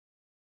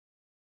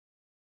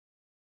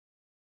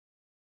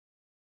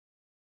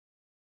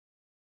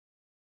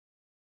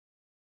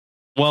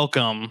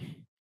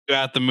Welcome to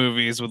At the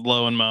Movies with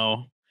Lo and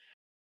Mo,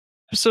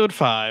 episode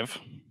 5.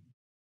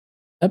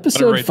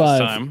 Episode This 5.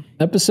 time.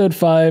 Episode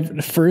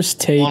 5, first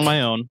take. On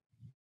my own.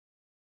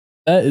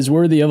 That is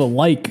worthy of a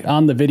like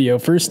on the video.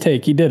 First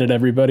take. He did it,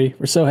 everybody.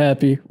 We're so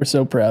happy. We're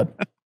so proud.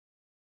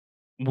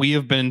 We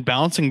have been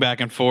bouncing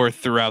back and forth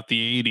throughout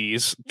the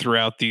 80s,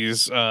 throughout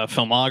these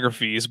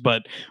filmographies,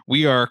 but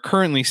we are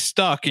currently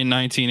stuck in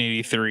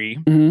 1983.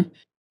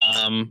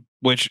 Mm-hmm.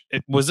 Which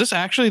was this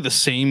actually the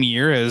same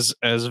year as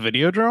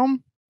Videodrome?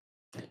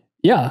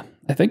 Yeah,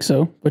 I think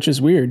so. Which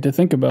is weird to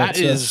think about.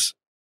 It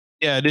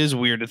is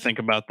weird to think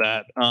about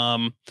that.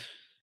 I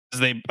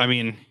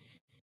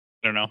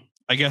don't know.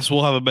 I guess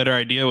we'll have a better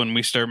idea when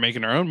we start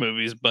making our own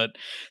movies, but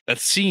that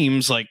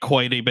seems like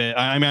quite a bit.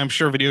 I mean, I'm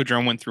sure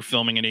Videodrome went through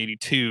filming in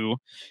 82,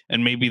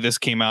 and maybe this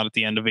came out at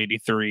the end of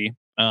 83.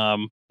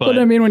 But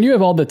I mean, when you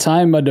have all the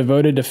time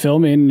devoted to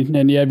filming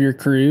and you have your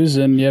crews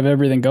and you have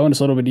everything going, it's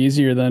a little bit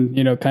easier than,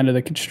 kind of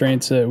the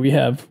constraints that we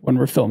have when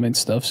we're filming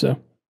stuff. So,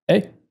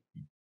 hey,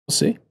 we'll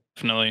see.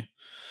 Definitely.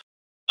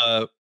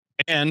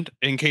 And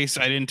in case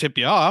I didn't tip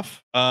you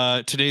off,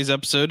 today's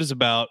episode is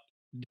about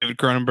David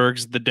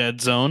Cronenberg's The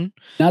Dead Zone.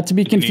 Not to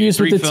be confused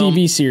with the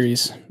TV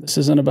series. This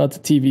isn't about the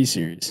TV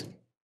series.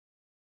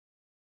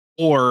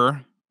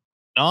 Or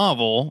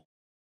novel,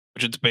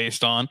 which it's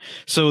based on.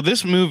 So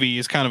this movie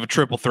is kind of a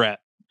triple threat.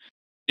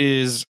 It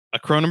is a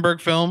Cronenberg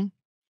film,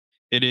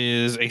 it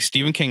is a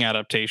Stephen King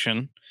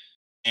adaptation,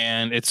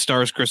 and it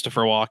stars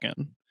Christopher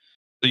Walken.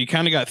 So you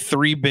kind of got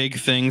three big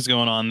things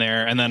going on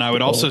there. And then I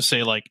would also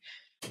say, like,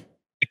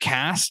 the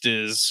cast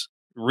is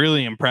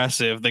really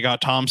impressive. They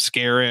got Tom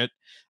Skerritt,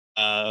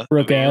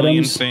 Brooke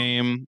Adams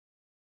fame,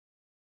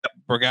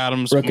 Brooke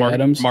Adams,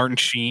 Martin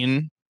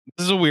Sheen.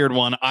 This is a weird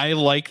one. I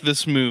like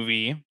this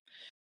movie,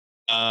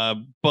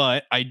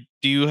 but I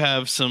do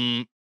have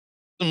some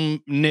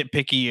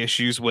nitpicky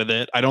issues with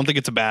it. I don't think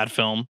it's a bad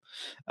film,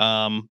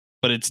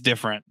 but it's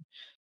different.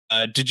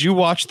 Did you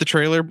watch the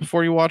trailer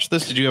before you watched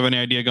this? Did you have any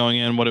idea going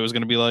in what it was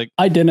going to be like?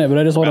 I didn't, but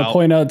I just want to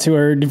point out to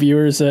our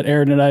viewers that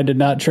Aaron and I did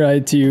not try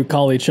to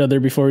call each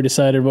other before we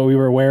decided what we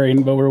were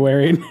wearing, but we're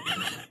wearing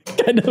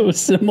kind of a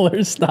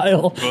similar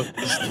style.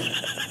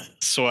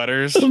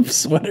 Sweaters.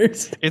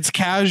 It's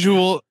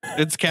casual.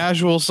 It's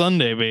casual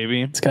Sunday,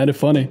 baby. It's kind of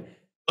funny.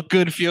 Look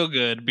good, feel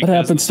good. Because that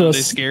happens to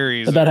us.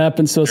 That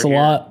happens to us a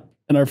lot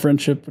in our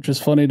friendship, which is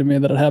funny to me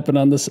that it happened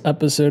on this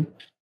episode.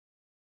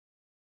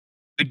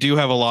 We do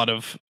have a lot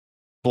of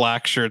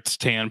black shirts,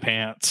 tan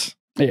pants.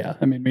 Yeah,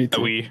 I mean, me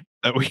too.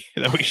 That we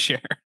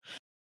share.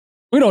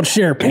 We don't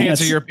share pants.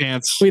 Pants are your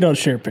pants. We don't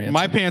share pants.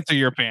 My pants are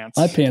your pants.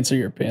 My pants are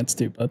your pants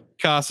too, bud.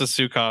 Casa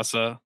su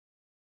casa.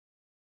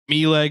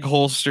 Me leg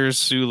holsters,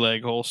 Sue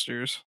leg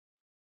holsters.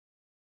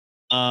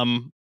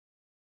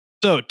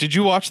 So did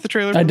you watch the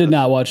trailer? I did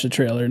not watch the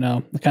trailer.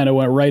 No, I kind of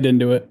went right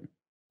into it.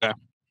 Okay.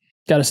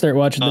 Got to start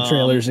watching the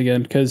trailers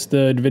again because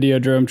the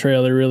Videodrome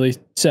trailer really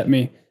set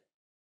me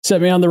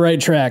on the right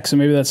track. So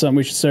maybe that's something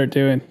we should start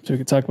doing. So we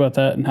can talk about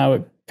that and how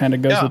it kind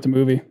of goes with the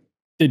movie.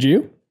 Did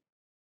you?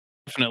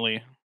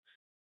 Definitely.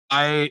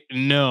 I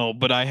know,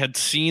 but I had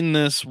seen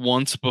this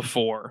once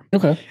before.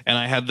 Okay. And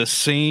I had the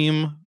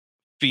same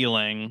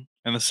feeling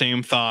and the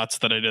same thoughts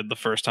that I did the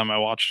first time I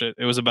watched it.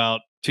 It was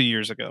about 2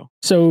 years ago.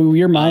 So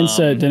your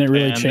mindset didn't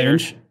really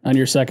change on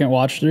your second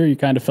watch through? You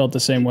kind of felt the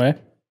same way?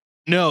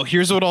 No,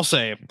 here's what I'll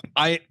say.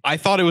 I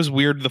thought it was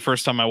weird the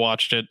first time I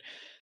watched it.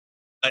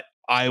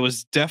 I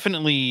was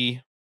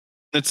definitely...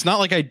 It's not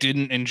like I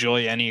didn't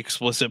enjoy any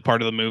explicit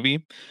part of the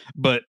movie,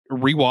 but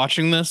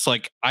rewatching this,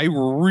 like, I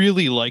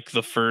really like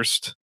the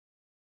first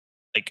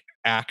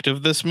act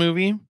of this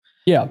movie.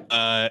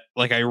 Yeah.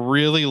 Like, I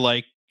really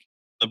like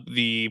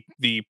the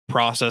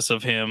process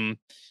of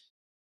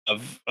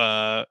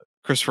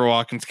Christopher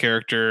Walken's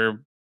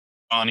character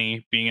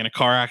Bonnie being in a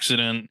car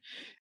accident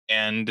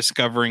and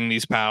discovering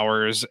these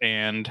powers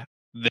and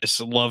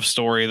this love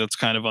story that's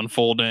kind of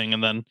unfolding,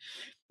 and then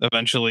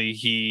eventually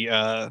he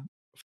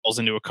falls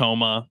into a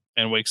coma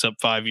and wakes up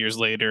 5 years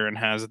later and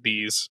has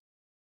these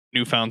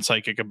newfound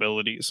psychic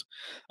abilities.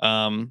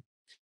 I'll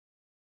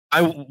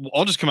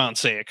just come out and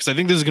say it because I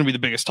think this is going to be the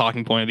biggest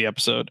talking point of the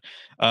episode.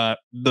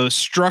 The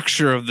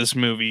structure of this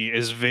movie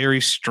is very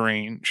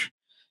strange.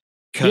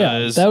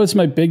 Yeah, that was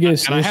my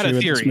biggest issue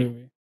with this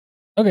movie.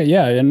 Okay,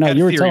 yeah, and no,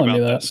 you were telling me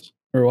that.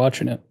 We were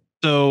watching it.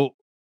 So,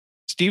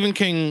 Stephen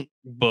King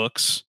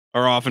books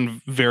are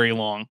often very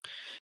long.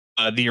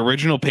 The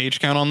original page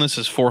count on this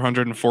is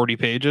 440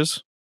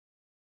 pages.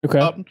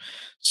 Okay.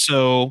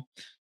 So,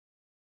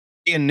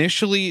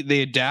 initially,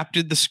 they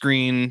adapted the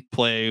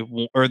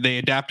screenplay, or they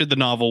adapted the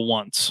novel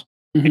once,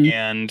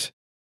 and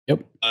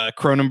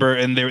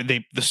Cronenberg and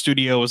the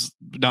studio was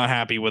not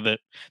happy with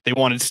it. They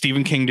wanted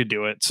Stephen King to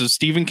do it, so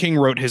Stephen King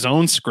wrote his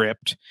own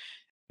script.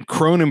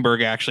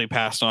 Cronenberg actually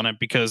passed on it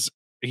because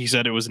he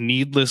said it was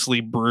needlessly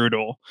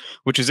brutal,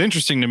 which is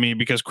interesting to me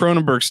because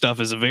Cronenberg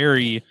stuff is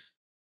very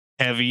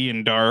heavy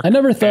and dark. I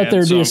never thought there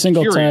would be a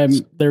single time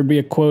there would be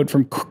a quote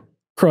from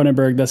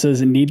Cronenberg that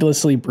says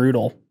needlessly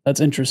brutal.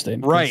 That's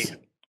interesting. Right.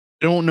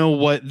 don't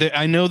know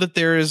I know that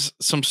there is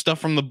some stuff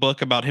from the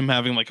book about him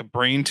having like a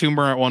brain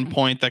tumor at one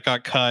point that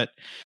got cut.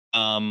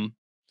 Um,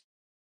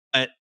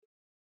 at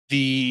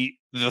the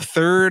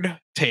third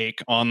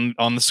take on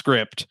the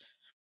script,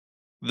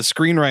 the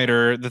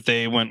screenwriter that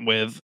they went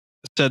with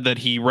said that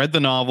he read the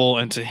novel,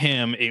 and to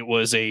him it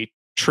was a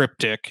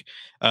triptych,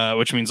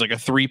 which means like a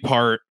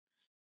three-part,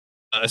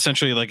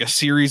 essentially like a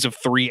series of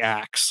three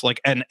acts, like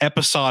an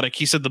episodic.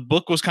 He said the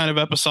book was kind of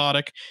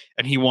episodic,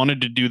 and he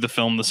wanted to do the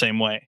film the same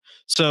way.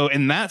 So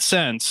in that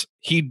sense,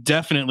 he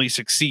definitely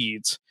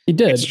succeeds. He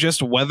It's did.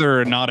 just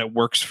whether or not it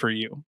works for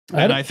you.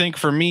 And I think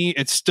for me,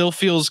 it still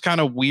feels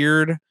kind of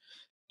weird.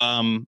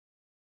 I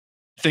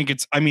think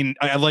it's. I mean,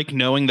 I like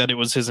knowing that it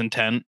was his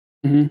intent,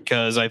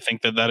 because I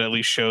think that at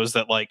least shows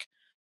that like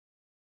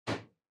it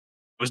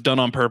was done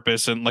on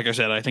purpose. And like I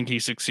said, I think he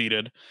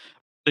succeeded.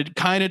 It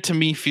kind of to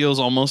me feels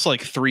almost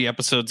like 3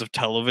 episodes of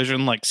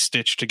television like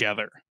stitched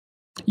together.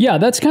 Yeah,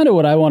 that's kind of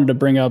what I wanted to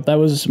bring up. That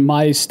was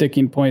my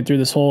sticking point through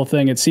this whole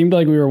thing. It seemed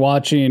like we were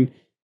watching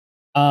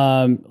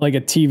like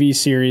a TV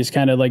series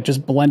kind of like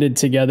just blended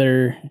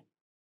together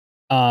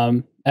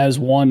as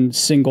one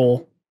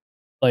single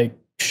like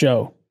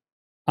show.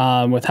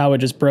 With how it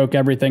just broke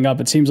everything up.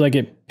 It seems like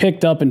it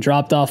picked up and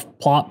dropped off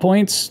plot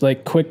points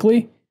like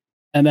quickly,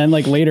 and then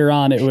like later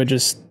on it would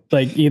just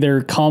like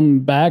either come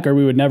back or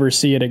we would never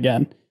see it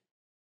again.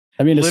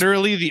 I mean,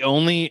 literally the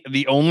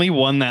only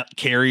one that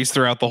carries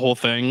throughout the whole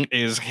thing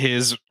is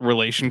his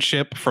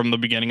relationship from the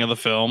beginning of the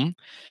film.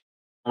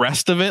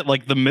 Rest of it,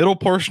 like the middle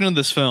portion of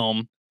this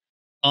film,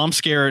 Tom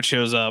Skerritt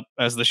shows up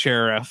as the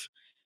sheriff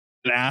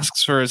and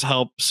asks for his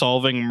help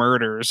solving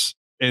murders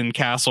in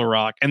Castle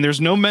Rock, and there's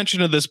no mention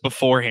of this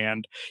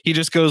beforehand. He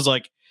just goes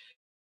like,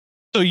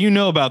 "So you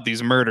know about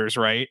these murders,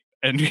 right?"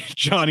 And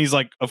Johnny's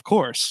like, "Of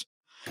course."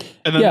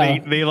 And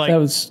then they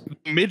like,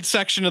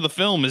 midsection of the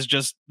film is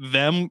just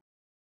them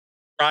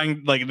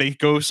trying, like they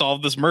go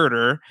solve this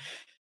murder,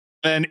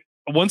 and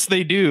once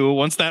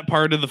that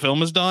part of the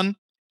film is done,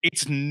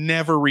 it's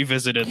never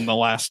revisited in the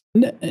last.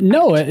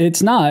 No,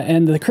 it's not.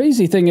 And the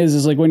crazy thing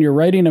is like when you're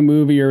writing a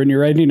movie or when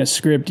you're writing a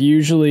script, you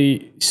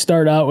usually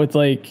start out with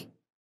like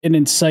an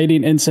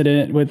inciting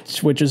incident,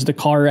 which is the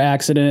car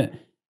accident,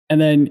 and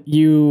then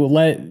you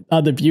let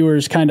the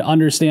viewers kind of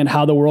understand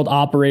how the world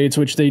operates,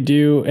 which they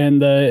do.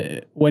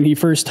 And when he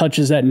first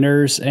touches that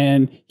nurse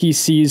and he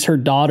sees her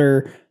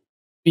daughter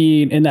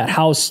being in that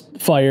house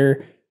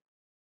fire,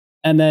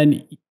 and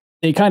then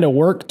they kind of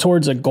work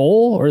towards a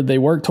goal or they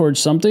work towards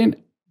something,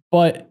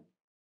 but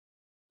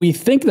we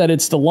think that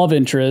it's the love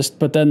interest,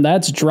 but then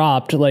that's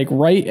dropped like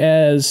right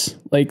as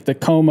like the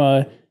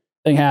coma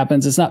thing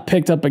happens. It's not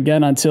picked up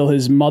again until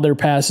his mother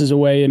passes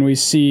away, and we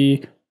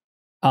see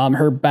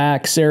Sarah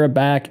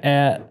back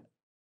at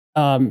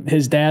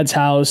his dad's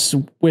house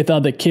with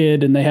the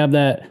kid, and they have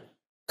that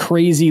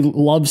crazy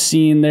love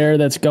scene there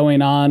that's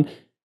going on.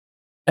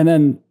 And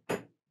then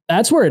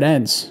that's where it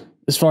ends,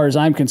 as far as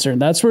I'm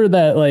concerned. That's where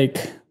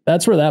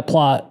that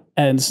plot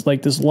ends,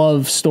 like this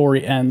love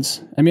story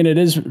ends. I mean, it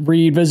is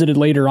revisited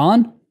later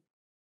on,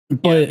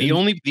 but the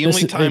only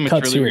time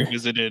it's really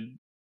revisited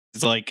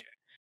is like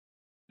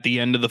the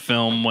end of the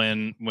film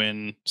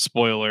when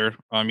spoiler,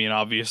 I mean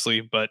obviously,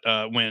 but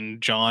when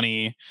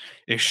Johnny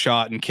is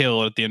shot and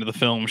killed at the end of the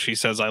film, she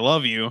says I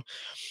love you.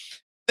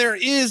 There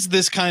is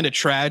this kind of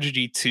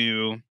tragedy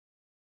to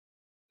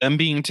them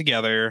being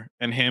together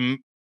and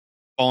him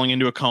falling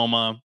into a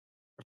coma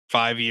for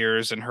 5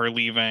 years and her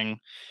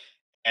leaving,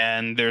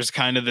 and there's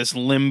kind of this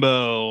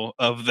limbo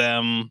of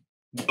them.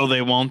 Oh,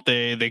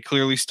 they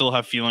clearly still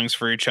have feelings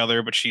for each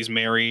other, but she's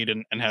married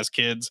and has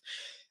kids.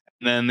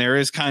 Then there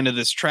is kind of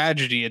this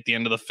tragedy at the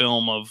end of the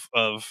film of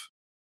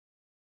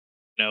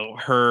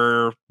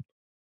her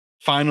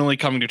finally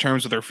coming to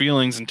terms with her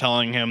feelings and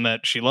telling him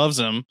that she loves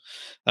him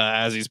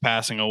as he's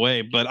passing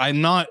away. But I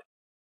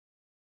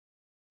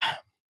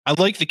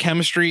like the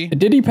chemistry.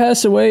 Did he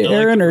pass away,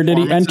 Aaron, or did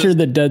he enter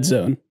the dead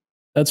zone?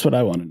 That's what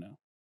I want to know.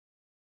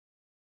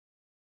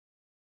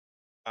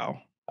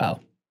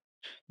 Wow.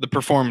 The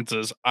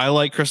performances. I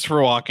like Christopher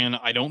Walken.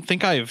 I don't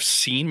think I've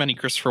seen many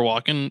Christopher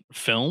Walken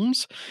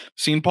films. I've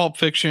seen Pulp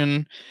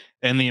Fiction,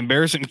 and the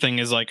embarrassing thing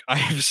is like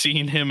I've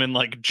seen him in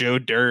like Joe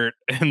Dirt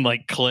and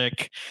like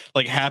Click,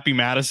 like Happy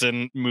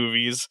Madison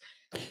movies.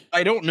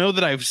 I don't know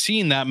that I've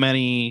seen that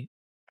many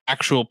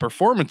actual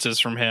performances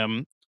from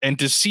him, and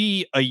to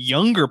see a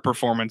younger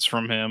performance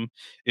from him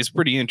is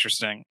pretty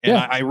interesting. And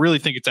I really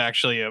think it's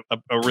actually a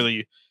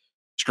really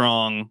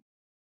strong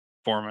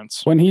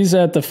performance. When he's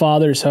at the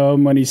father's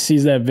home, when he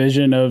sees that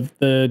vision of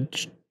the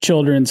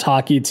children's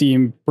hockey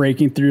team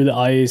breaking through the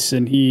ice,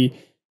 and he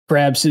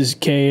grabs his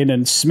cane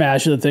and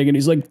smashes the thing, and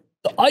he's like,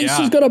 the ice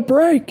is gonna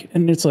break.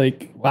 And it's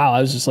like, wow,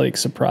 I was just like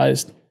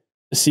surprised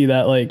to see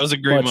that. Like, that was a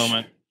great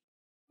moment.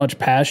 Much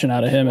passion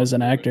out of him as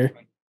an actor.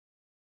 I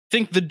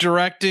think the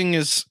directing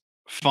is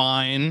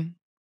fine.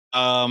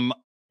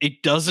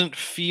 It doesn't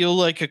feel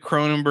like a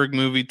Cronenberg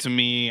movie to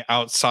me,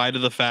 outside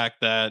of the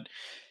fact that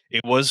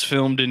it was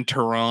filmed in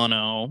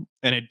Toronto,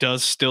 and it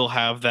does still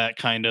have that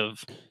kind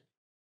of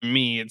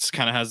me, it's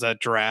kind of has that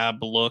drab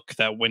look,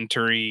 that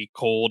wintry,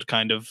 cold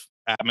kind of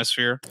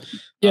atmosphere.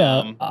 Yeah,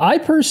 Um, I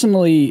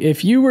personally,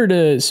 if you were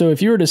to,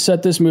 if you were to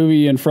set this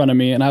movie in front of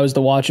me and I was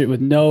to watch it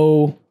with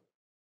no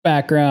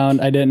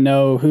background, I didn't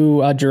know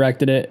who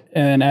directed it,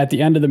 and at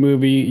the end of the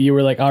movie, you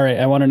were like, "All right,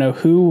 I want to know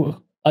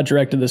who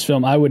directed this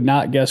film." I would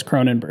not guess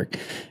Cronenberg,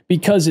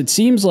 because it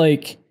seems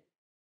like,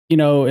 you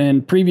know,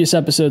 in previous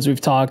episodes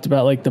we've talked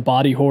about like the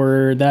body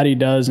horror that he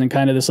does and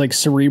kind of this like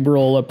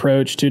cerebral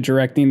approach to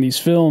directing these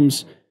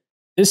films.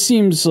 This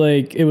seems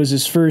like it was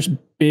his first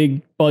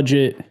big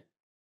budget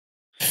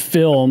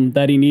film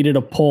that he needed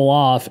to pull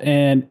off,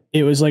 and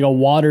it was like a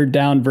watered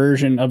down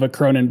version of a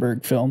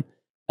Cronenberg film.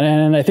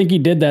 And I think he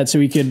did that so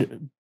he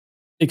could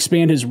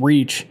expand his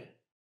reach.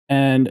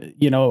 And,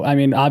 you know, I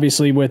mean,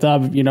 obviously with,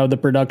 you know, the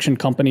production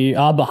company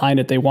behind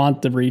it, they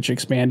want the reach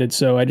expanded.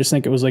 So I just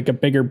think it was like a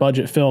bigger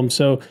budget film.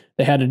 So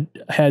they had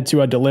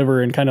to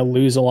deliver and kind of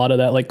lose a lot of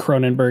that like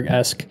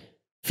Cronenberg-esque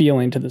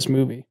feeling to this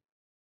movie.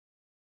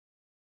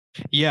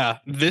 yeah,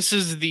 this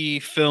is the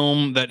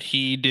film that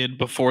he did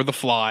before The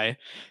Fly,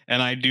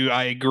 and I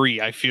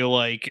agree. I feel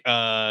like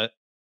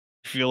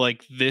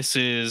this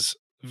is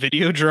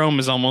Videodrome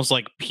is almost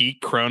like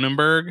peak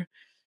Cronenberg,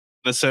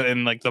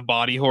 in like the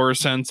body horror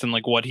sense and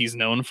like what he's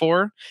known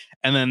for.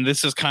 And then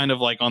this is kind of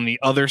like on the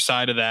other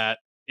side of that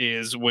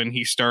is when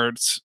he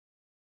starts,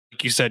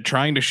 like you said,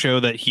 trying to show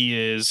that he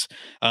is,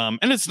 and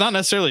it's not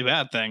necessarily a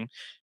bad thing,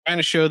 trying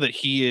to show that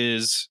he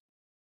is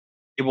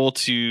able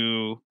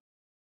to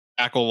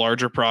tackle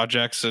larger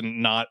projects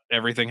and not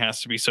everything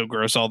has to be so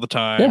gross all the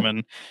time. Yeah.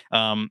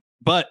 And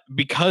but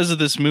because of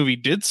this movie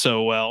did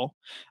so well,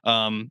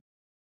 um,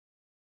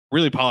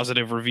 really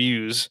positive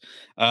reviews.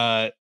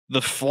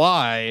 The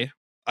Fly,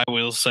 I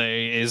will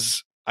say,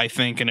 is I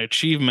think an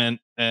achievement.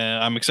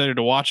 I'm excited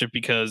to watch it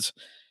because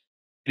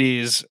it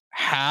is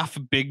half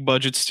big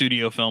budget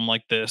studio film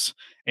like this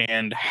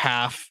and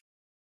half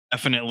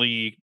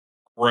definitely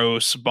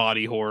gross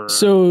body horror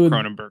So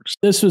Cronenberg's.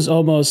 this was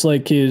almost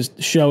like his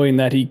showing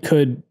that he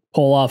could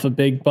pull off a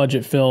big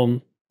budget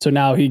film. So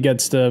now he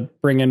gets to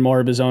bring in more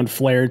of his own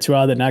flair to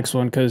the next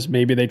one, because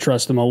maybe they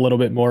trust him a little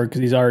bit more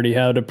because he's already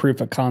had a proof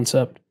of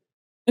concept.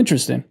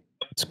 Interesting.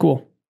 It's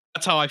cool.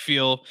 That's how I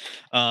feel.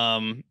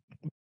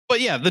 But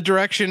yeah, the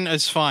direction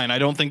is fine. I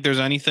don't think there's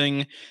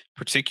anything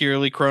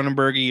particularly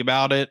Cronenbergy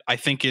about it. I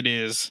think it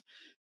is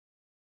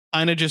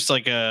kind of just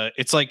like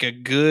it's like a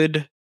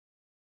good,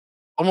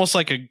 almost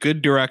like a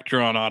good director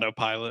on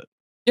autopilot.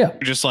 Yeah.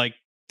 You're just like,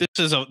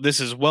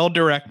 this is well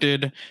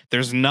directed.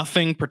 There's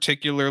nothing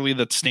particularly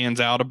that stands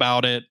out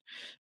about it.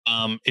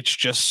 It's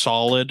just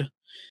solid.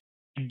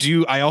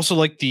 I also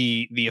like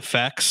the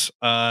effects.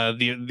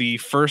 The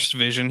first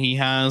vision he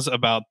has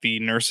about the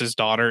nurse's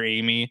daughter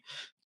Amy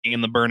being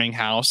in the burning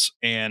house,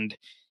 and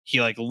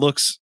he like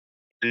looks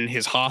in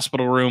his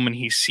hospital room and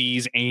he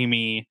sees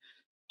Amy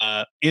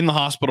in the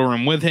hospital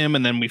room with him,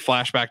 and then we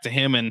flash back to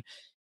him and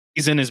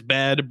he's in his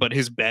bed, but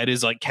his bed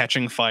is like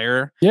catching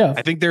fire. Yeah.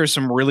 I think there are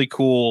some really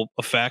cool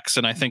effects,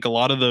 and I think a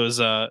lot of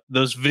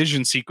those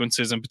vision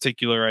sequences in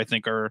particular, I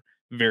think, are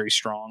very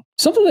strong.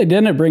 Something they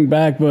didn't bring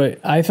back,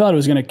 but I thought it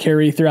was going to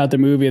carry throughout the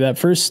movie. That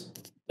first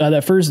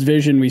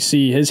vision we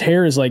see, his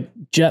hair is like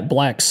jet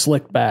black,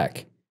 slicked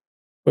back,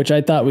 which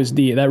I thought was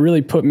neat. That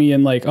really put me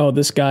in like, oh,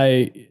 this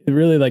guy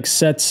really like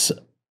sets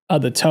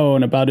the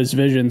tone about his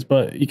visions,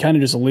 but you kind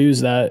of just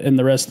lose that in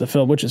the rest of the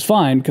film, which is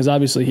fine because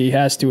obviously he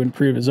has to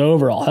improve his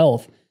overall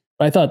health.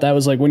 But I thought that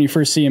was like when you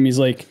first see him, he's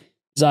like,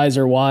 his eyes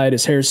are wide,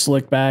 his hair's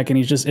slicked back, and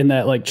he's just in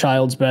that like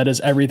child's bed as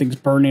everything's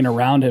burning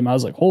around him. I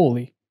was like,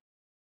 holy,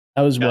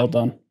 that was well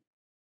done.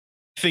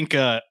 I think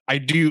I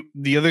do.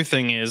 The other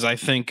thing is, I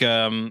think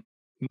the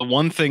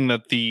one thing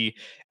that the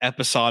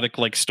episodic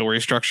like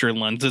story structure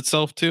lends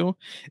itself to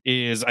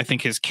is I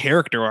think his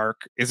character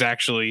arc is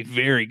actually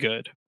very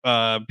good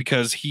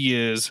because he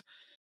is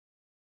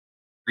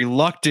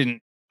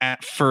reluctant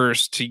at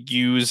first to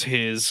use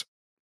his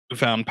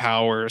newfound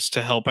powers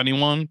to help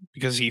anyone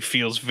because he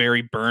feels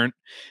very burnt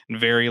and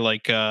very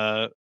like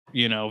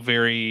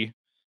very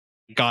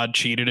God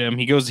cheated him.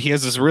 He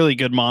has this really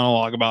good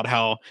monologue about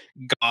how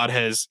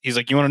he's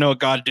like, you want to know what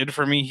God did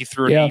for me? He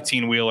threw an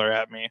 18 wheeler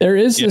at me. There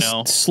is this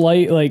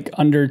slight like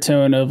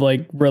undertone of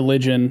like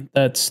religion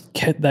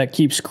that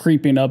keeps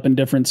creeping up in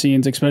different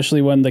scenes,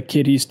 especially when the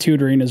kid he's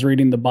tutoring is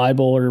reading the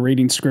Bible or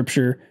reading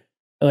scripture.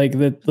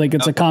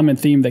 It's a common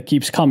theme that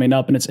keeps coming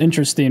up. And it's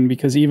interesting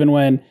because even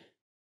when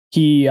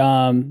he,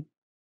 I know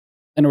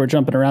we're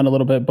jumping around a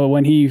little bit, but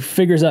when he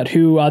figures out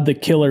who the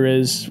killer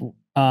is,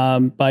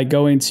 by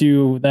going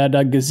to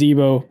that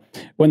gazebo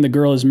when the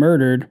girl is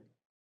murdered,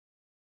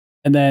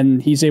 and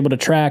then he's able to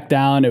track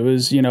down, it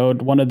was,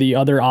 one of the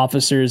other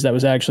officers that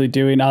was actually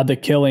doing the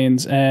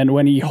killings. And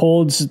when he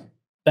holds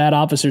that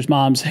officer's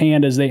mom's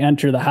hand as they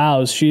enter the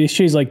house,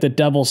 she's like, the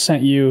devil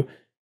sent you,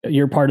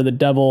 you're part of the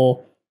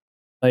devil,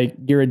 like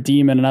you're a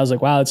demon. And I was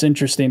like, wow, it's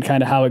interesting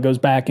kind of how it goes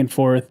back and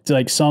forth.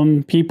 Like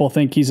some people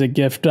think he's a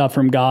gift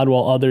from God,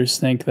 while others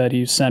think that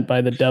he's sent by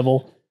the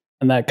devil.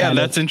 And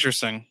that's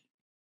interesting.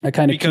 That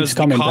kind of keeps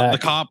coming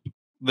back.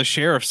 the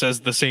sheriff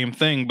says the same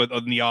thing, but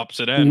on the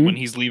opposite end. When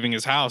Mm-hmm. he's leaving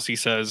his house, he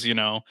says,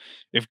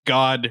 if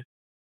God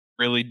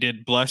really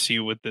did bless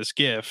you with this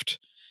gift,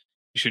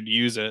 you should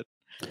use it.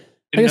 I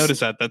Didn't guess, notice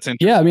that. That's yeah, I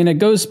interesting. mean, it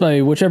goes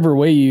by whichever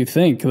way you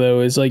think,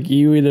 though, is like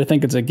you either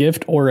think it's a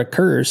gift or a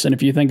curse. And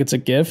if you think it's a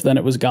gift, then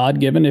it was God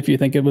given. If you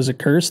think it was a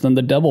curse, then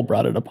the devil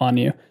brought it upon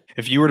you.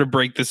 If you were to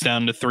break this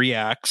down to 3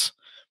 acts,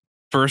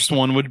 first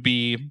one would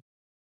be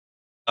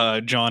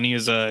Johnny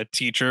is a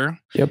teacher,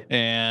 Yep.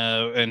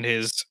 and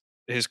his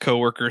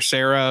coworker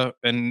Sarah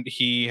and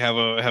he have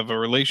a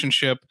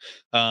relationship.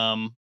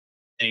 And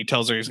he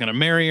tells her he's going to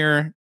marry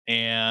her,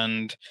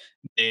 and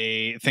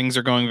things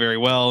are going very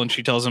well. And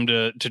she tells him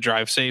to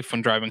drive safe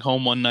when driving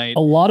home one night.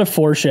 A lot of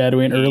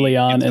foreshadowing He early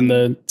on gets in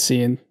the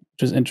scene,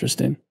 which is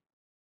interesting.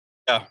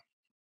 Yeah,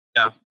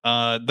 yeah.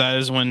 That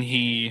is when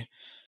he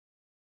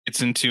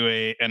gets into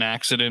an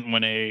accident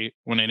when an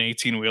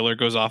 18-wheeler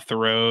goes off the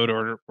road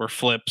or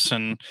flips,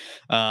 and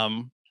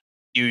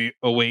he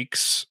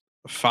awakens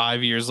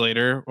 5 years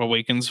later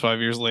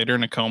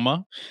in a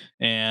coma.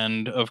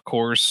 And of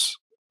course,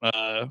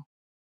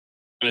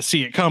 gonna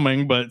see it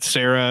coming, but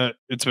Sarah,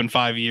 it's been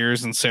 5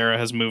 years and Sarah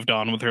has moved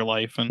on with her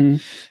life,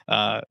 and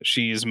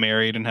she's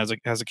married and has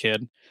a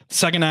kid. The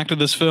second act of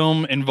this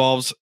film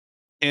involves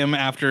him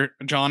after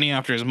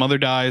his mother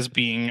dies,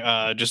 being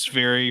just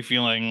very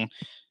feeling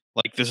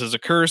like this is a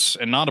curse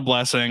and not a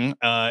blessing,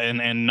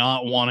 and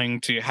not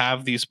wanting to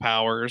have these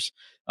powers,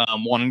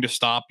 wanting to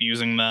stop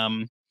using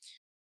them.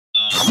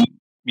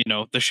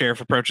 The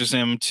sheriff approaches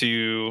him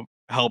to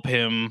help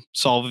him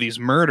solve these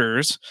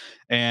murders,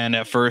 and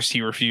at first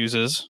he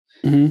refuses.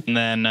 Mm-hmm. And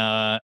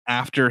then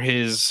after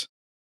his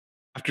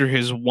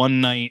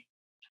one night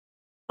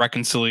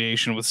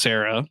reconciliation with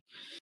Sarah,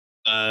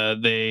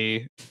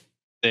 they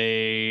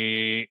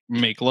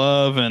make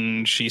love,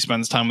 and she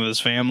spends time with his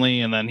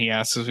family. And then he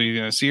asks if he's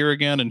going to see her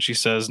again, and she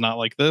says, "Not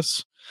like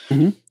this."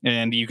 Mm-hmm.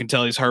 And you can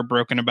tell he's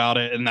heartbroken about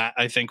it, and that,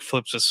 I think,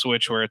 flips a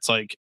switch where it's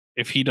like,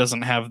 if he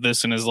doesn't have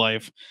this in his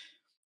life,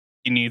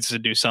 he needs to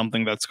do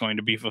something that's going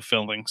to be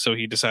fulfilling. So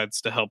he decides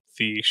to help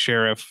the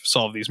sheriff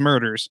solve these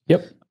murders.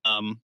 Yep.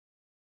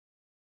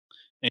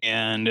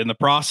 And in the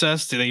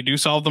process, they do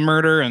solve the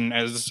murder. And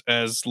as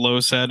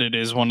Lowe said, it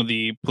is one of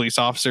the police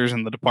officers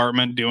in the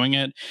department doing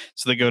it.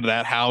 So they go to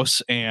that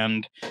house,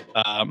 and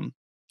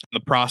the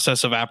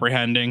process of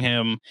apprehending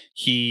him,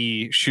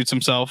 he shoots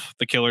himself.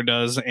 The killer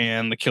does,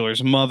 and the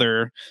killer's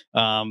mother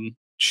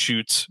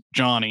shoots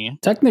Johnny.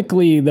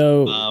 Technically,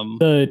 though,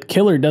 the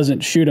killer doesn't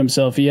shoot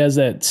himself. He has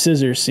that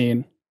scissor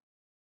scene.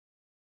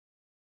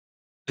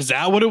 Is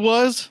that what it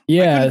was?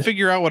 Yeah. I couldn't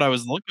figure out what I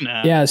was looking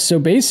at. Yeah, so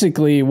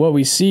basically what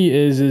we see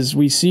is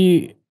we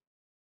see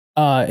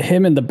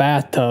him in the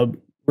bathtub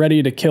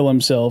ready to kill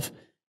himself,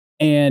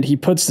 and he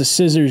puts the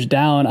scissors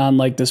down on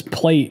like this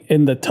plate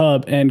in the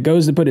tub and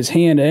goes to put his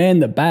hand in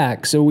the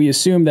back. So we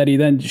assume that he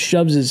then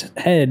shoves his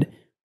head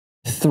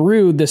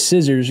through the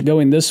scissors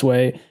going this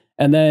way,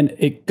 and then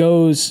it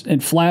goes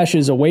and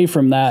flashes away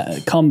from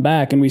that, come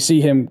back, and we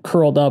see him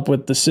curled up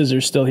with the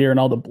scissors still here and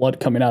all the blood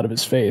coming out of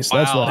his face. Wow,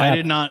 that's what happened. I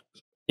did not.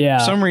 Yeah.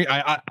 For some reason,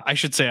 I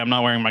should say I'm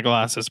not wearing my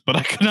glasses, but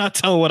I could not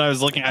tell what I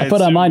was looking at. I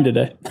put on mine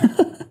today.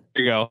 There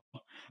you go.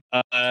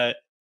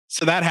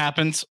 So that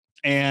happens,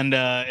 and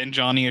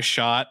Johnny is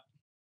shot,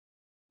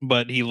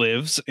 but he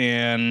lives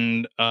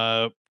and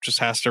just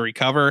has to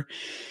recover.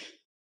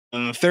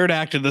 And the third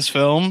act of this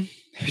film,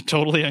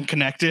 totally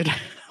unconnected,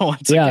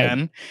 once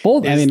again.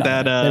 Both. I mean,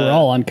 they were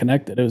all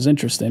unconnected. It was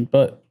interesting,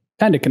 but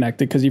kind of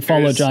connected because you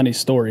follow Johnny's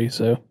story.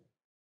 So.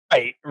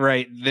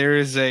 Right.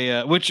 There's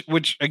a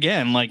which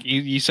again, like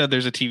you said,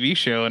 there's a TV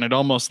show, and it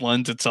almost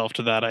lends itself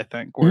to that. I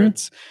think where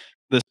it's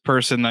this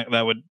person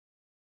that would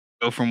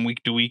go from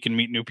week to week and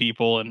meet new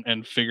people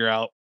and figure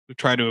out,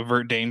 try to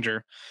avert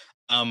danger.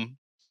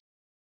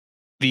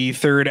 The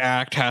third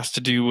act has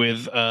to do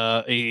with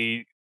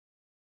a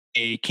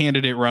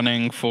candidate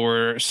running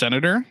for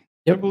senator,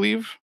 I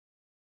believe.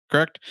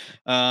 Correct.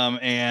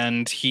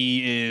 And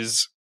he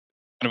is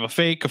kind of a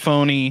fake, a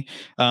phony,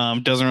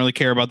 doesn't really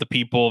care about the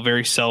people,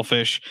 very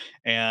selfish.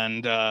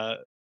 And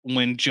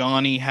when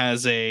Johnny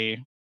has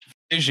a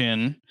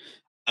vision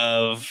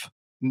of,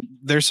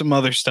 there's some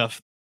other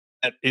stuff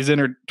that is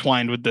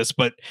intertwined with this,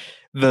 but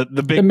the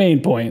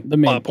main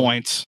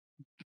points,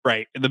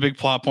 right? The big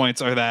plot points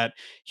are that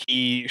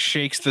he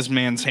shakes this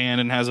man's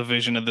hand and has a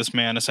vision of this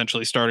man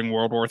essentially starting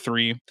World War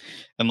III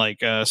and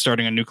like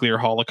starting a nuclear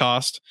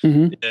holocaust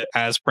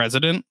as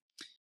president.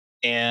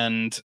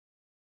 And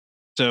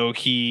so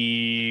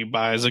he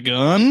buys a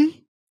gun,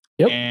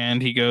 and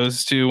he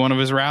goes to one of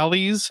his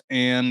rallies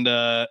and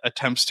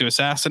attempts to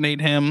assassinate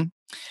him.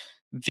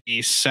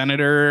 The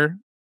senator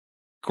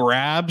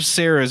grabs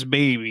Sarah's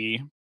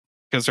baby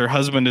because her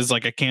husband is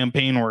like a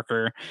campaign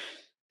worker.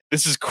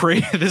 This is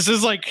crazy. This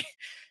is like,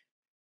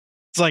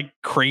 it's like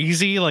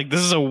crazy. Like,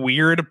 this is a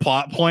weird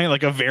plot point,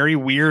 like a very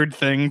weird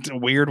thing,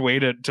 weird way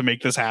to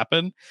make this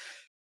happen.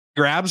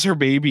 Grabs her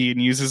baby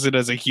and uses it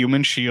as a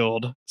human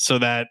shield so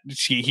that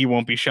he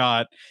won't be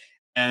shot.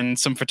 And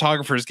some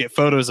photographers get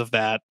photos of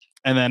that,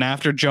 And then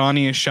after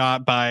Johnny is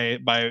shot by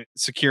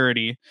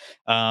security,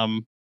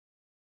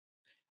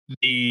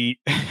 the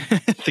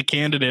the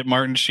candidate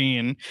Martin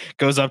Sheen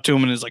goes up to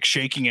him and is like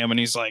shaking him, and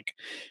he's like,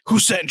 "Who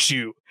sent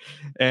you?"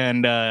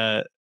 And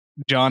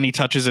Johnny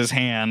touches his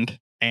hand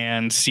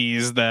and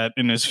sees that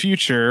in his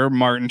future,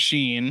 Martin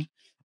Sheen,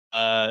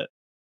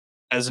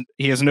 as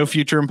he has no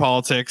future in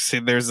politics.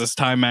 There's this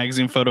Time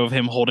magazine photo of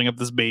him holding up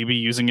this baby,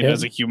 using it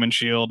as a human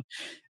shield,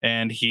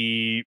 and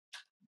he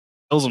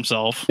kills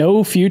himself.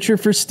 No future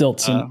for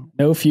Stilton.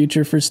 No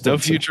future for Stilton. No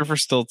future for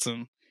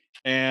Stilton.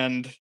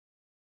 And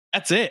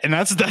that's it. And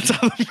that's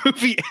how the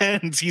movie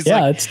ends. He's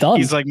like, it's done.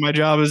 He's like, my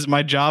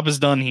job is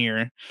done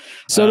here.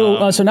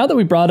 So now that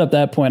we brought up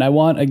that point, I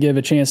want to give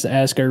a chance to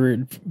ask our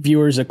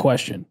viewers a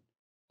question.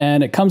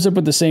 And it comes up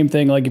with the same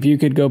thing. Like, if you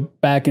could go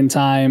back in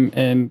time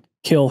and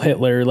kill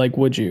Hitler, like,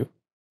 would you?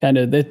 Kind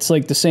of, it's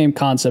like the same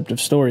concept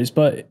of stories.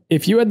 But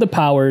if you had the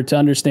power to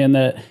understand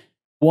that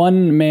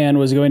one man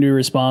was going to be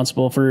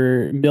responsible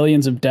for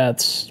millions of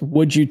deaths,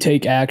 would you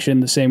take action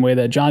the same way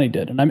that Johnny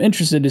did? And I'm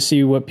interested to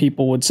see what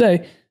people would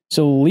say.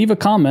 So leave a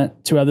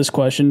comment to have this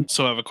question.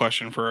 So I have a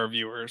question for our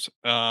viewers.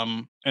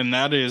 And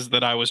that is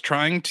that I was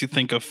trying to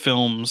think of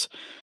films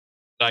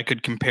that I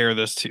could compare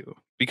this to,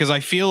 because I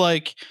feel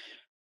like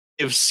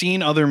I've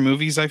seen other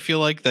movies, I feel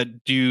like,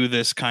 that do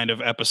this kind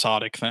of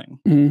episodic thing,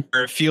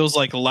 where it feels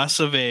like less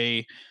of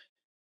a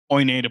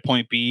point A to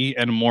point B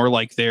and more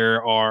like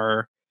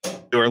you're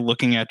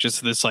looking at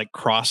just this like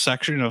cross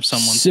section of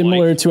someone's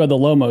similar life. To the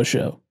Lomo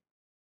Show.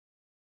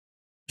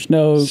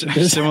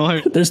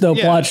 There's no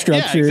plot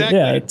structure. Yeah,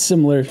 exactly. It's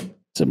similar.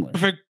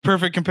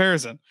 Perfect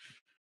comparison.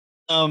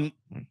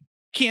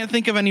 Can't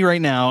think of any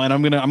right now, and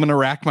I'm gonna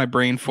rack my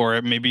brain for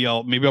it. Maybe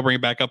I'll bring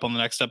it back up on the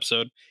next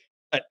episode.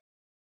 But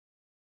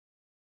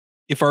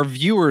if our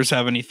viewers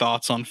have any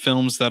thoughts on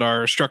films that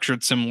are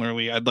structured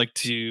similarly, I'd like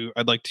to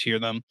hear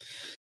them.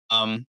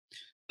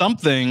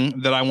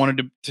 Something that I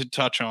wanted to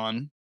touch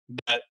on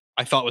that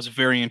I thought was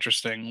very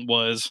interesting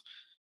was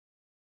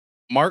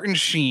Martin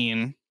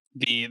Sheen,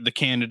 the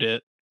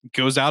candidate,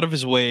 goes out of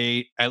his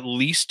way at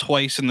least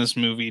twice in this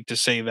movie to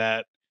say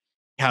that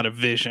he had a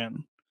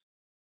vision,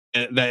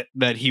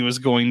 that he was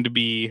going to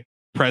be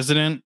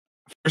president.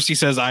 First he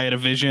says, I had a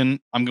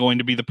vision, I'm going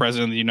to be the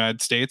president of the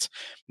United States.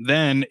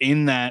 Then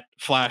in that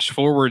flash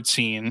forward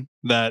scene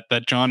that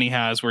Johnny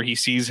has, where he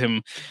sees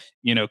him,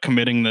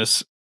 committing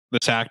this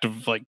act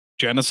of like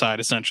genocide,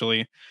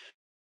 essentially,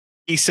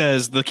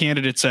 the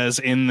candidate says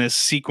in this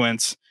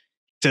sequence,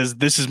 says,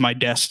 "This is my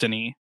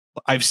destiny.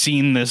 I've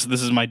seen this.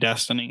 This is my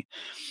destiny."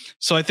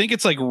 So I think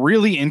it's like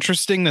really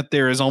interesting that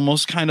there is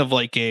almost kind of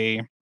like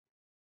a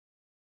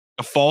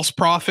false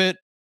prophet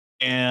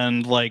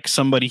and like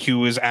somebody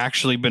who has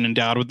actually been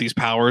endowed with these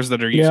powers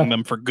that are using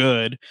them for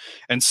good,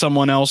 and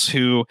someone else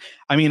who,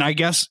 I mean, I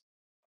guess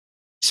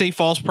say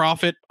false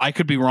prophet, I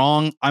could be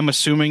wrong. I'm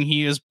assuming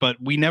he is, but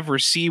we never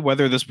see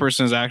whether this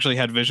person has actually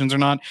had visions or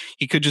not.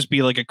 He could just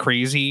be like a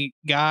crazy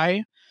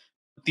guy.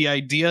 The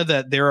idea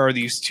that there are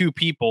these two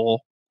people,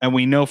 and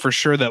we know for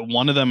sure that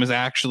one of them is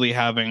actually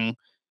having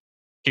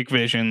kick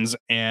visions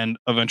and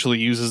eventually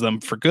uses them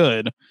for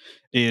good,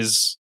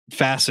 is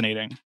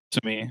fascinating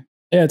to me.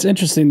 Yeah, it's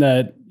interesting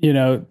that,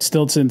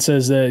 Stilton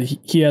says that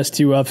he has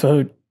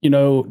to,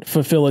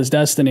 fulfill his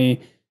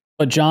destiny,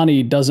 but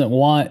Johnny doesn't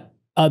want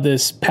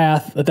this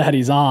path that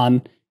he's on.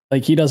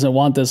 Like, he doesn't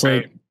want this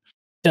like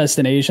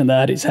destination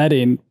that he's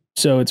heading.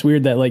 So it's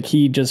weird that like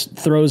he just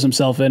throws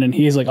himself in and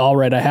he's like, all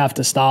right, I have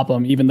to stop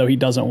him, even though he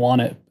doesn't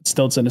want it.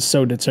 Stilton is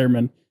so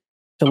determined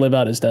to live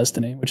out his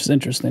destiny, which is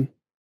interesting.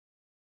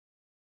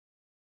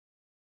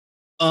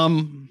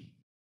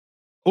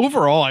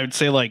 Overall, I would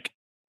say like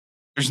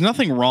there's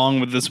nothing wrong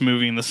with this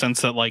movie in the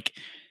sense that like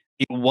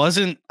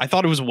I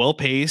thought it was well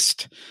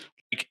paced.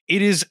 Like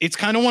it's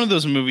kind of one of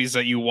those movies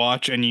that you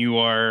watch and you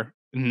are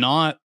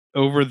not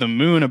over the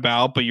moon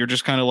about, but you're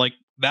just kind of like,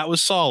 that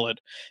was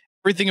solid.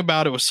 Everything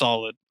about it was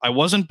solid. I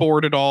wasn't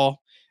bored at all.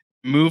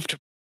 Moved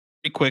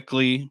pretty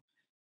quickly.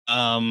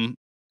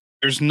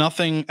 There's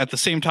nothing at the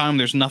same time.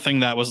 There's nothing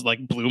that was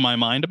like blew my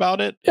mind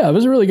about it. Yeah, it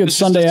was a really good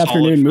Sunday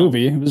afternoon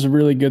movie. It was a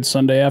really good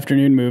Sunday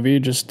afternoon movie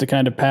just to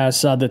kind of pass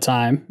the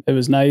time. It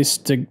was nice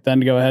to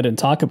then go ahead and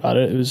talk about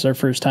it. It was our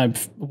first time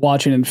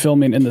watching and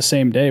filming in the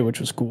same day, which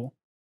was cool.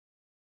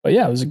 But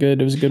yeah, it was a good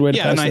way to pass the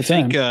time. Yeah, and I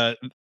think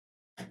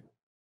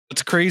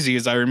what's crazy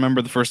is I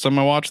remember the first time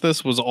I watched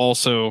this was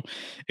also,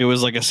 it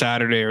was like a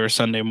Saturday or a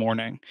Sunday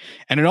morning.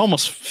 And it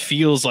almost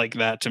feels like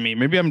that to me.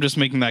 Maybe I'm just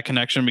making that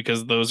connection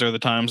because those are the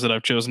times that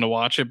I've chosen to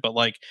watch it. But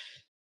like,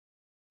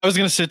 I was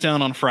going to sit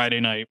down on Friday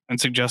night and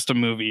suggest a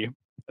movie.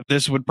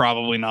 This would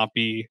probably not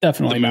be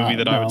definitely the movie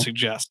that I would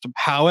suggest.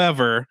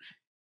 However,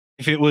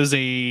 if it was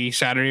a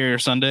Saturday or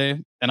Sunday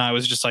and I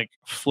was just like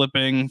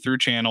flipping through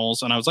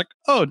channels and I was like,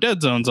 oh,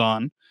 Dead Zone's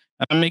on,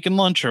 I'm making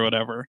lunch or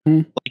whatever.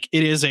 Like,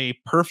 it is a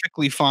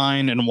perfectly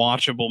fine and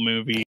watchable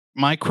movie.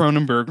 My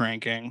Cronenberg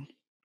ranking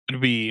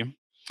would be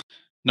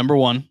number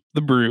 1,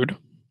 The Brood.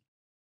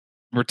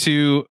 Number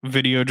 2,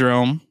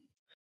 Videodrome.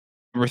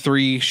 Number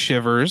 3,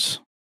 Shivers.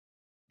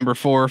 Number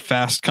 4,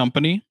 Fast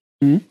Company.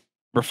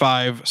 Number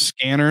 5,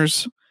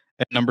 Scanners.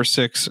 At number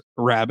 6,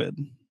 Rabid.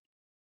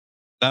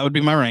 That would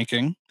be my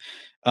ranking.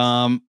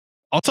 I'll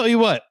tell you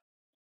what.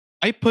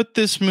 I put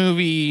this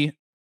movie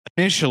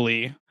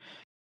initially.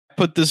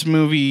 Put this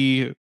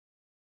movie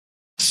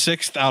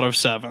 6th out of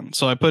 7.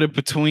 So I put it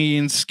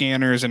between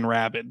Scanners and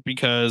Rabid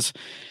because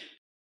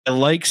I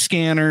like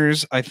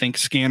Scanners. I think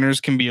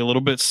Scanners can be a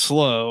little bit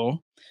slow.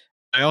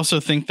 I also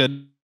think that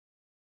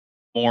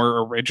more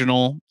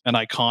original and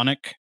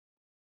iconic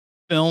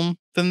film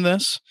than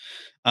this.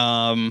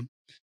 But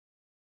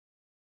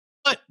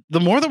the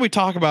more that we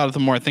talk about it, the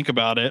more I think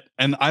about it,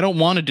 and I don't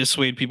want to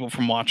dissuade people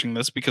from watching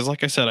this because,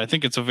 like I said, I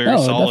think it's a very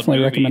No, I solid definitely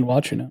movie. recommend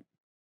watching it.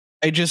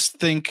 I just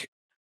think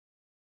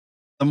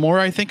the more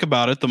I think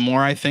about it, the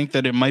more I think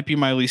that it might be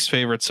my least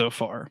favorite so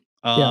far.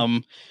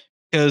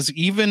 Because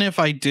even if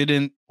I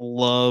didn't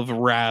love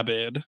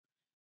Rabid,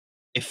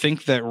 I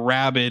think that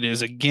Rabid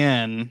is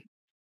again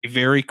a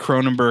very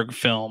Cronenberg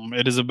film.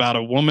 It is about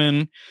a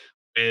woman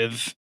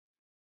with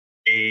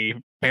a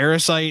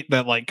parasite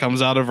that like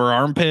comes out of her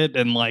armpit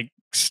and like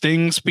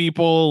stings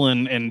people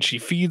and she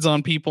feeds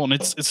on people, and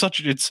it's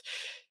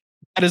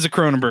that is a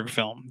Cronenberg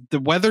film.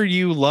 Whether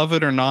you love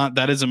it or not,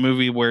 that is a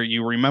movie where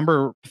you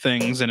remember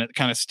things and it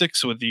kind of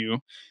sticks with you.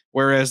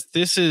 Whereas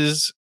this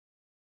is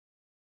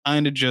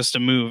kind of just a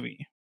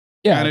movie,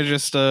 Yeah. kind of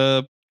just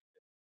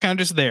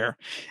there,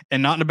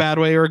 and not in a bad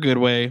way or a good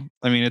way.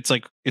 I mean,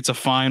 it's a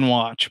fine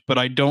watch, but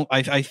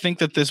I think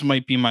that this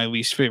might be my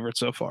least favorite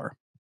so far.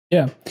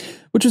 Yeah.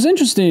 Which is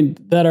interesting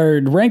that our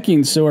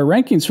rankings, so our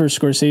rankings for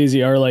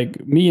Scorsese are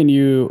like me and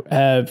you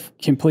have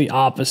complete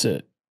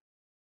opposite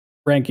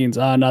rankings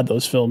on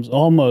those films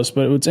almost.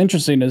 But what's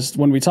interesting is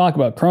when we talk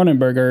about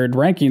Cronenberg, our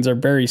rankings are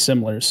very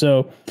similar.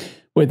 So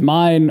with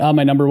mine,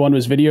 my number 1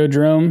 was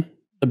Videodrome,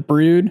 The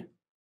Brood,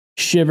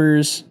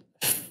 Shivers,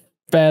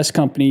 Fast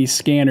Company,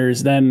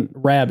 Scanners, then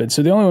Rabid.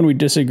 So the only one we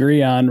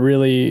disagree on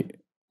really,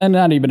 and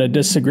not even a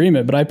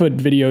disagreement, but I put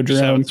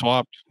Videodrome,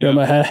 swapped.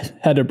 I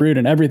had a Brood,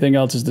 and everything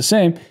else is the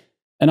same.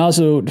 And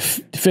also,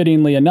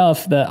 fittingly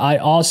enough, that I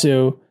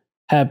also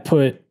have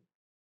put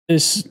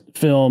this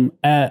film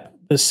at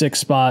the 6th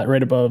spot,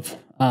 right above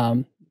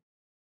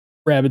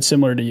Rabid,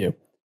 similar to you.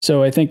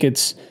 So I think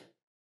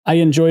I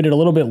enjoyed it a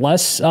little bit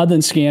less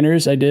than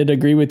Scanners. I did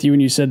agree with you when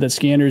you said that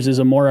Scanners is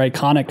a more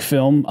iconic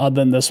film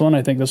than this one.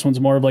 I think this one's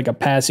more of like a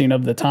passing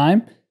of the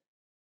time,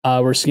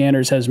 where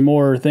Scanners has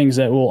more things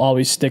that will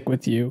always stick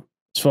with you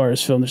as far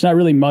as film. There's not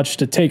really much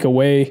to take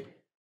away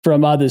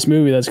from this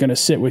movie that's going to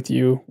sit with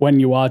you when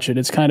you watch it.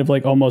 It's kind of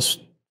like almost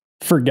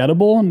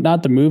forgettable,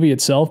 not the movie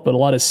itself, but a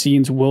lot of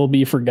scenes will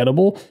be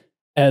forgettable.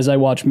 As I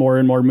watch more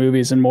and more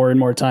movies and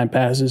more time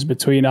passes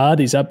between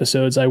these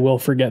episodes, I will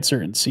forget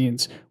certain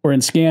scenes. Where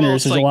in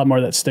Scanners, there's a lot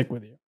more that stick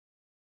with you.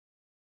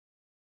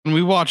 When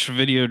we watched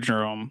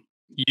Videodrome,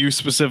 you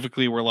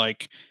specifically were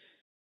like,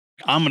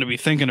 I'm going to be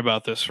thinking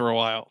about this for a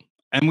while.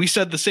 And we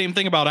said the same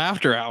thing about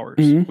After Hours.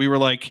 Mm-hmm. We were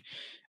like,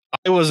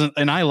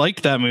 I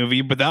liked that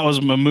movie, but that was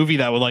a movie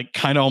that would like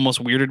kind of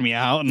almost weirded me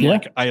out. And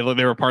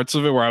there were parts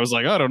of it where I was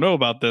like, I don't know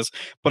about this,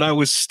 but I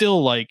was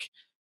still like,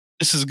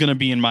 this is going to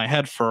be in my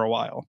head for a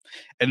while.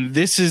 And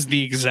this is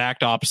the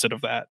exact opposite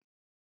of that.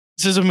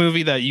 This is a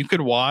movie that you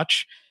could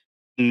watch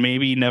and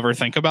maybe never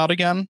think about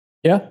again.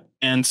 Yeah.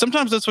 And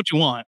sometimes that's what you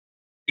want.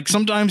 Like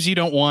sometimes you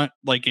don't want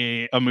like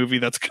a movie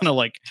that's going to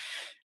like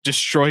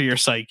destroy your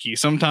psyche.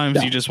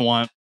 Sometimes you just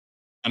want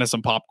kind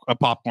of a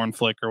popcorn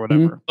flick or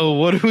whatever. Mm-hmm. Oh,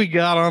 what do we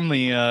got on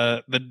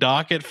the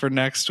docket for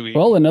next week?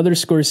 Well, another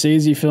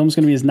Scorsese film is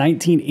going to be his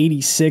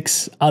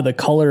 1986 The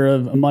Color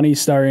of Money,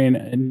 starring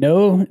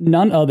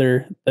none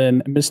other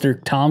than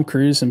Mr. Tom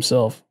Cruise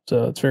himself.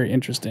 So it's very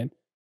interesting.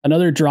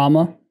 Another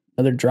drama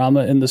in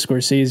the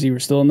Scorsese. We're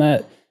still in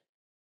that.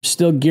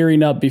 Still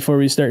gearing up before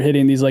we start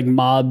hitting these like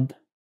mob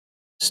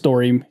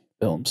story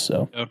films.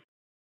 So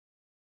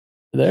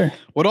there.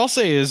 What I'll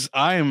say is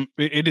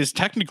it is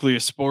technically a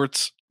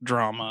sports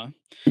drama,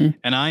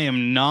 and I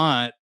am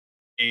not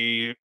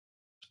a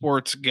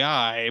sports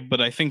guy,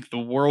 but I think the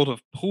world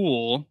of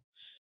pool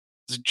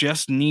is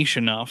just niche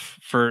enough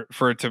for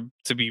it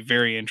to be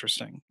very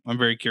interesting. I'm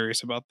very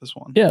curious about this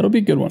one. Yeah, it'll be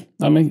a good one.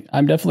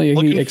 I'm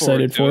definitely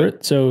excited for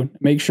it. So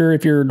make sure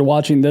if you're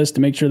watching this to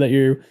make sure that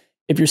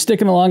if you're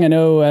sticking along. I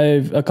know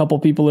a couple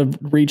people have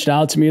reached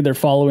out to me. They're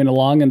following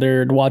along and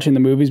they're watching the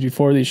movies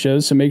before these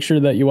shows. So make sure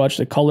that you watch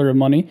The Color of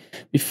Money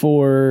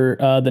before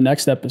the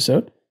next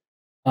episode.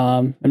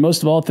 And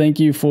most of all, thank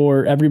you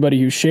for everybody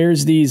who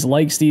shares these,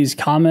 likes these,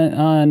 comment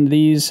on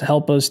these,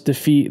 help us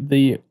defeat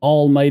the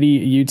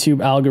almighty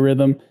YouTube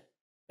algorithm.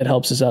 It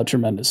helps us out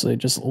tremendously,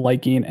 just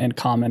liking and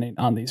commenting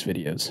on these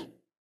videos.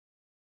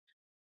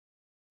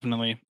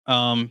 Definitely.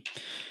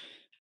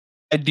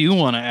 I do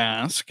want to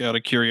ask out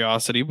of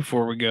curiosity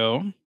before we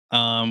go,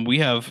 we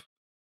have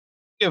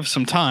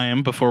some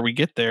time before we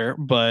get there,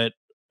 but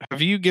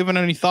have you given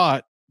any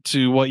thought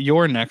to what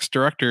your next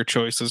director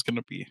choice is going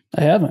to be?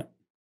 I haven't.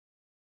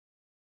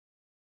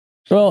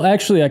 Well,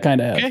 actually, I kind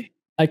of have. Okay.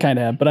 I kind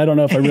of have, but I don't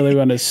know if I really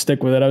want to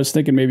stick with it. I was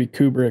thinking maybe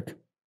Kubrick.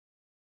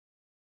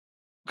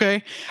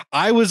 Okay.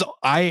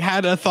 I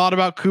had a thought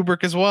about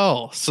Kubrick as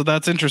well. So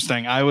that's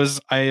interesting. I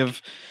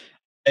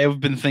have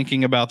been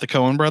thinking about the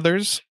Coen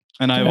brothers,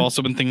 and I've Okay.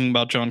 also been thinking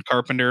about John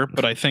Carpenter,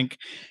 but I think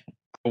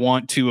I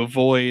want to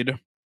avoid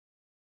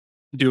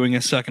doing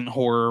a second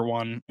horror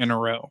one in a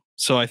row.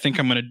 So I think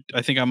I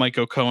might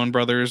go Coen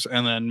brothers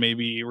and then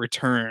maybe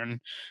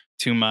return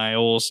to my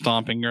old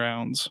stomping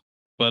grounds.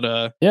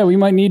 But Yeah, we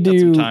might need got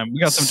some to time. We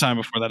got some time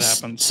before that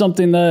happens.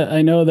 something that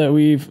I know that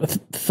we've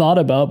thought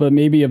about, but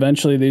maybe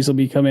eventually these will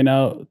be coming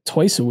out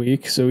twice a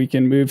week, so we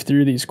can move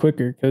through these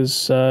quicker,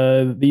 because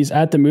these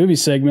at the movie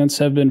segments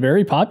have been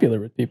very popular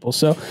with people.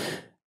 So,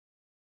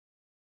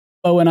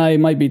 and I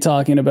might be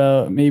talking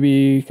about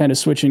maybe kind of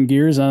switching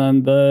gears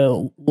on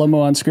the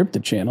Lomo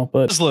Unscripted channel,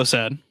 but As Lo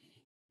said,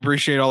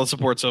 appreciate all the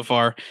support so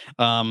far.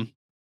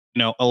 You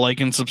know, a like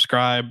and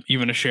subscribe,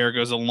 even a share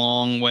goes a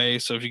long way.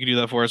 So if you could do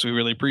that for us, we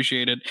really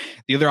appreciate it.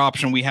 The other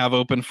option we have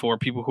open for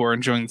people who are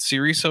enjoying the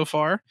series so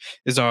far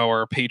is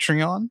our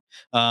Patreon,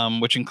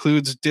 which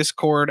includes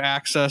Discord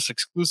access,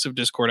 exclusive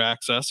Discord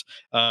access,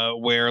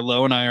 where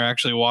Lo and I are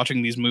actually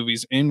watching these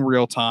movies in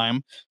real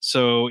time.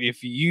 So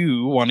if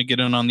you want to get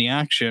in on the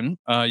action,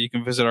 you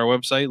can visit our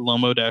website,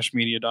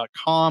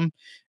 lomo-media.com,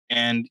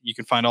 and you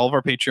can find all of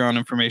our Patreon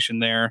information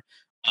there.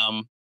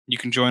 You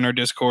can join our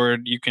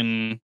Discord. You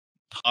can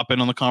hop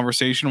in on the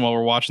conversation while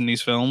we're watching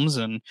these films,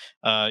 and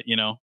you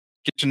know,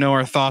 get to know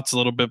our thoughts a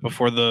little bit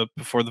before the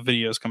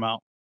videos come out.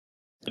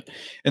 But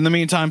in the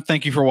meantime,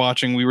 thank you for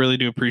watching. We really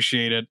do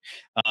appreciate it.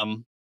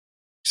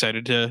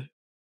 Excited to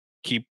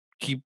keep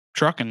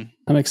trucking.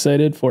 I'm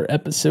excited for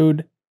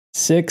episode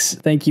 6.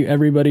 Thank you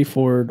everybody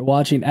for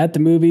watching At the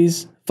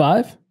Movies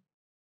 5.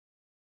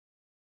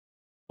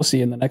 We'll see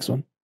you in the next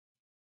one.